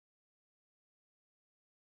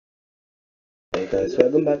Hey guys,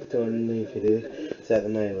 welcome back to a new video. So at the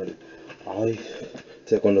moment, I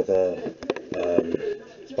took one of the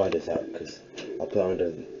spiders out because I put under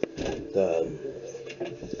the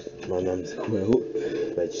my mum's quilt,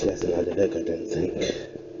 but she hasn't had a look. I don't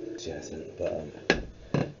think she hasn't. But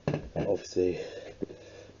obviously,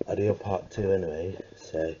 I do a part 2 anyway,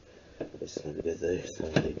 so it's gonna be good though. So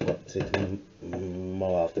I'm gonna do part 2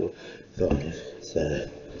 tomorrow after 5.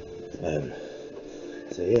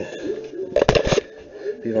 So yeah.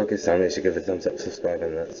 If you like this channel, you should give it a thumbs up, subscribe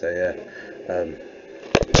and that. So yeah,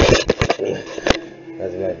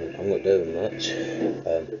 at the moment I'm not doing much.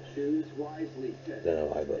 Don't know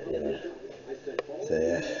why, but you know. So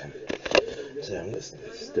yeah, so I'm just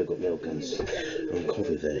still got milk and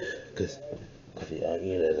coffee there, because coffee, you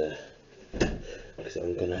know, there, because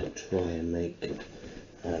I'm gonna try and make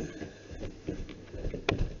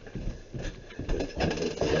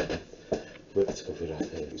whipped coffee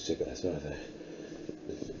latte with sugar as well though.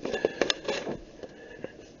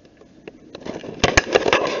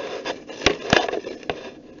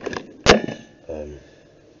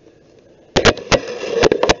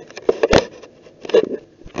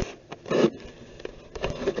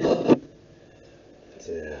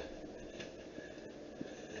 So yeah.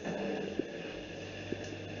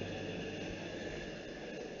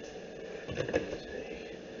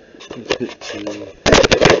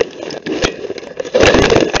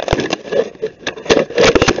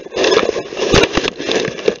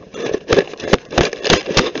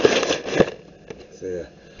 So yeah,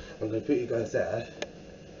 I'm going to put you guys there,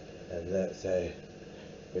 and let's say,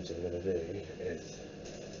 which I'm going to do is,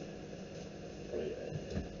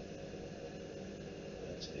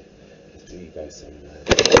 actually, let's put you guys somewhere.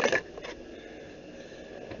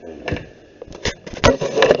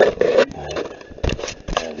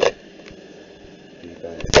 You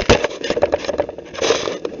guys.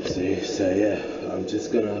 See, so yeah, I'm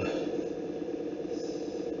just gonna.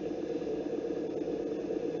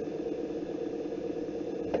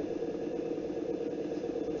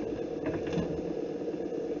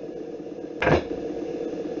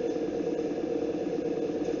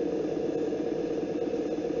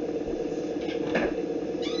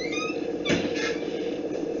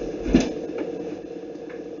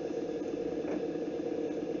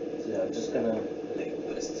 I'm just gonna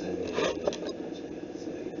let's turn it.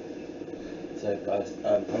 So guys,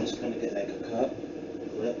 I'm just gonna get like a cup,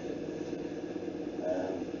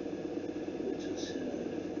 which is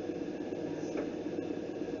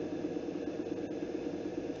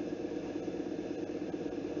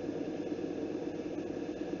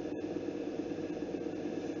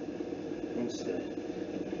I'm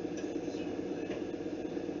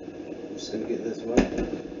just gonna get this one.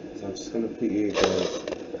 So I'm just gonna put you guys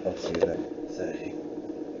obviously there. So you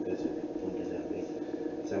guys are pointing at me.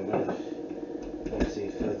 So I'm gonna obviously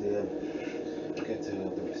for the get to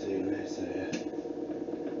them soon. So yeah.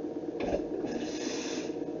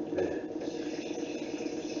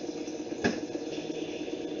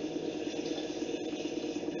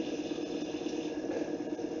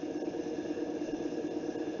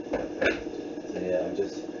 So yeah, I'm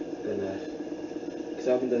just gonna, because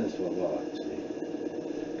I haven't done this for a while actually.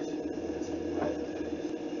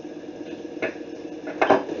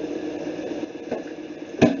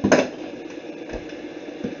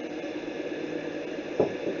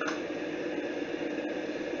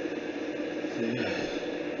 So yeah.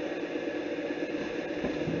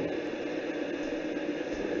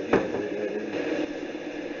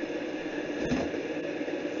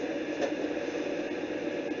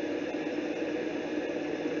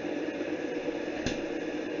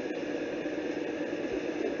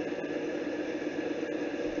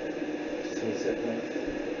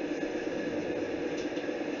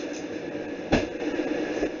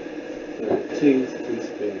 Two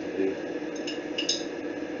teaspoons of beef.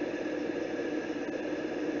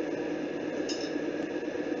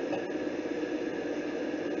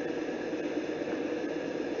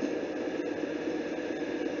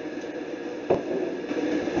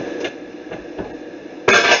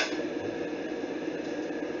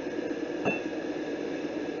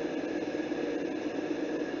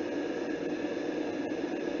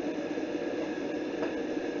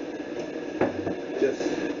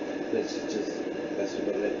 That's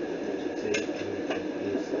what I like to take.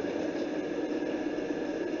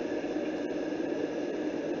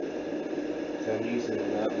 So I'm using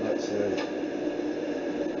that much.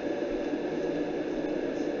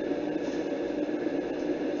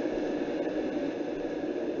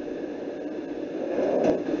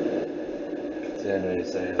 So anyway,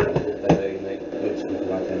 so that way you make which cook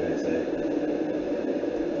like anyway, so.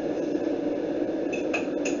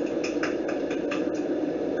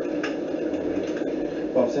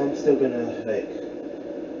 But so I'm still gonna like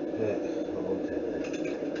put a water in there.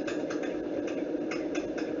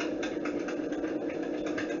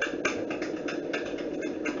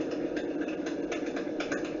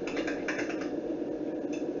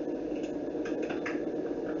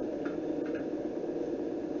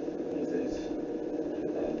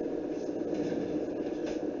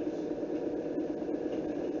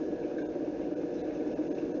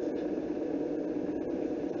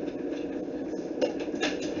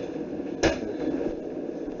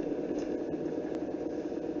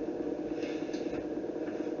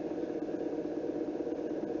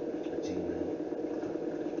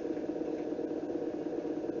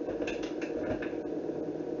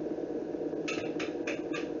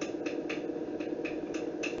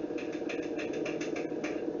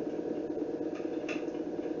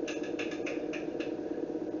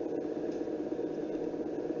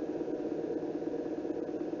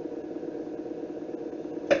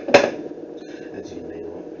 As you may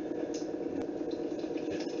want.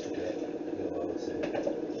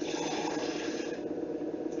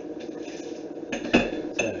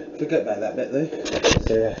 So forget about that bit though.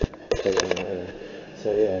 So yeah. So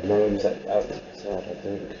yeah, my mum's like outside I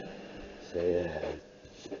think. So yeah.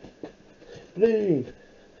 Bloom!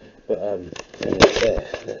 But anyway,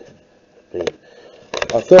 yeah. Bloom.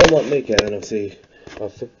 I thought I might make it and obviously I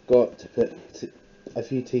forgot to put a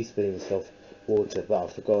few teaspoons of water, but I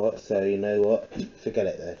forgot, so you know what, forget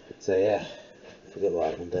it though. So yeah, forget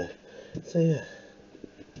what happened there. So yeah,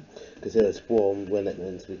 because it was warm when it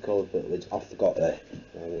meant to be cold, but which I forgot though.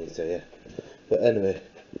 I mean, so yeah. But anyway,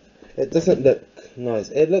 it doesn't look nice.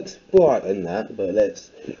 It looks bright in that, but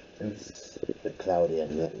it's a bit cloudy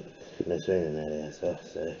and it's raining earlier as well.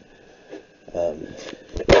 So so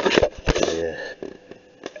yeah,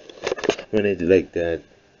 we need to like a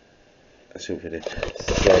short video.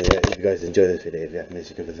 So yeah, if you guys enjoy this video, if you haven't,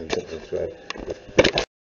 you give it a thumbs up, subscribe.